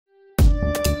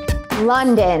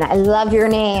London, I love your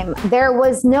name. There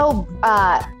was no,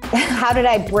 how did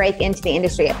I break into the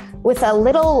industry? With a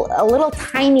little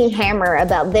tiny hammer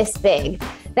about this big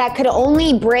that could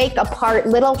only break apart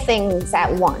little things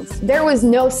at once. There was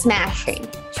no smashing.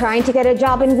 Trying to get a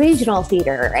job in regional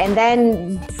theater, and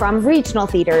then from regional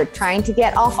theater, trying to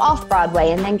get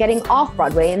Off-Broadway, and then getting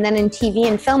Off-Broadway, and then in TV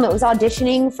and film, it was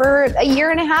auditioning for a year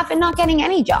and a half and not getting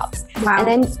any jobs. Wow.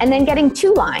 And then getting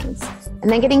 2 lines, and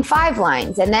then getting 5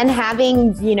 lines, and then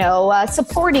having, a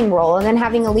supporting role, and then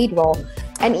having a lead role.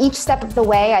 And each step of the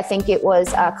way, I think it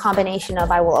was a combination of,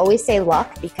 I will always say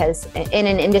luck, because in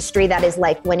an industry that is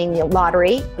like winning the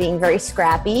lottery, being very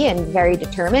scrappy and very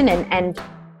determined, and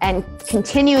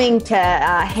continuing to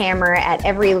hammer at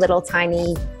every little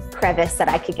tiny crevice that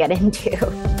I could get into.